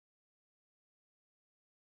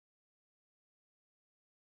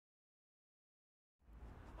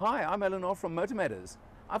Hi, I'm Eleanor from Motor Matters.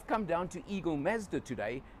 I've come down to Eagle Mazda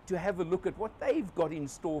today to have a look at what they've got in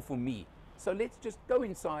store for me. So let's just go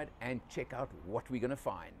inside and check out what we're going to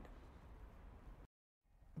find.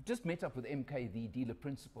 I've just met up with MK, the dealer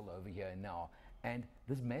principal over here now, and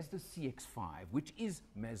this Mazda CX-5, which is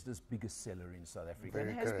Mazda's biggest seller in South Africa,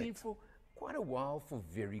 and has been for quite a while for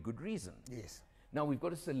very good reason. Yes. Now we've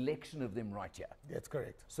got a selection of them right here. That's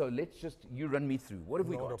correct. So let's just, you run me through. What have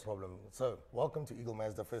we got? Not a problem. So, welcome to Eagle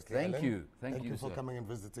Mazda firstly. Thank you. Thank you for coming and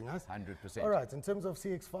visiting us. 100%. All right, in terms of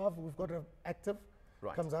CX-5, we've got an active.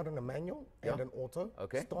 Right. Comes out in a manual and an auto.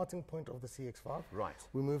 Okay. Starting point of the CX-5. Right.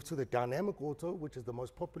 We move to the dynamic auto, which is the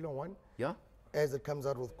most popular one. Yeah. As it comes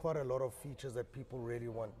out with quite a lot of features that people really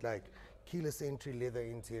want, like keyless entry, leather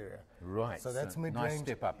interior. Right. So that's mid-range. Nice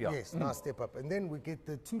step up, yeah. Yes, nice step up. And then we get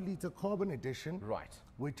the 2-liter carbon edition. Right.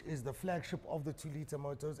 Which is the flagship of the 2-liter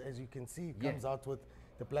motors. As you can see, it comes out with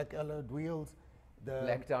the black alloyed wheels. The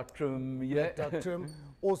blacked out trim, yeah. Blacked out trim.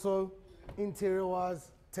 Also,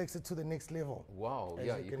 interior-wise, takes it to the next level. Wow,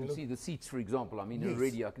 yeah, you can see the seats, for example. I mean,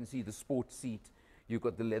 already I can see the sports seat. You've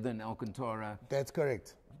got the leather and Alcantara. That's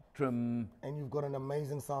correct. Trim. And you've got an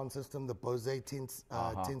amazing sound system, the Bose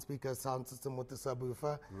 10-speaker sound system with the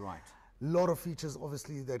subwoofer. Right. A lot of features,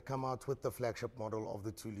 obviously, that come out with the flagship model of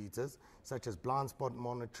the 2 liters, such as blind spot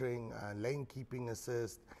monitoring, lane keeping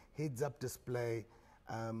assist, heads-up display,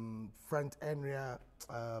 front and rear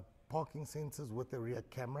parking sensors with the rear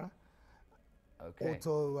camera. Okay.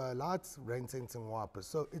 Auto lights, rain sensing wipers.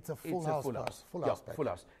 So it's a full house package. Full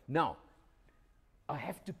house. Now, I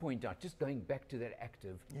have to point out, just going back to that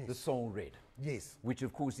active, the Soul Red. Yes. Which,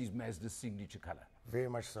 of course, is Mazda's signature color. Very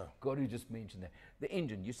much so. Got to just mention that. The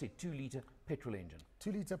engine, you said 2-liter petrol engine.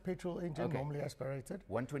 2-liter petrol engine, normally aspirated.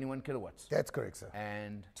 121 kilowatts. That's correct, sir.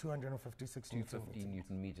 And 256 Newton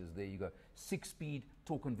meters. There you go. 6-speed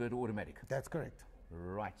torque converter automatic. That's correct.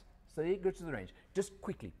 Right. So there you go to the range. Just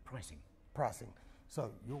quickly, pricing.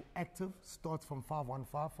 So your active starts from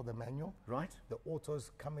 515 for the manual. Right. The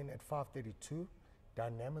autos come in at 532.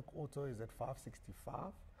 Dynamic auto is at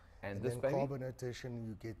 565. And this then carbon edition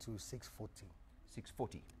you get to 640.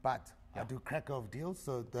 640. But I do cracker of deals,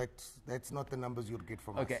 so that's not the numbers you'll get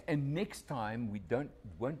from us. Okay, and next time we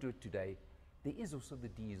won't do it today. There is also the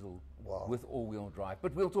diesel with all-wheel drive,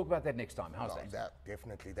 but we'll talk about that next time. How's that?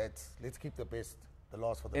 Definitely. Let's keep the best. The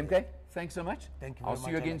last for the MK, thanks so much. Thank you very much. I'll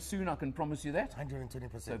see you again soon, I can promise you that.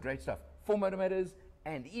 120%. So great stuff. For Motor Matters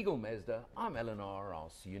and Eagle Mazda, I'm Eleanor. I'll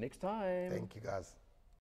see you next time. Thank you, guys.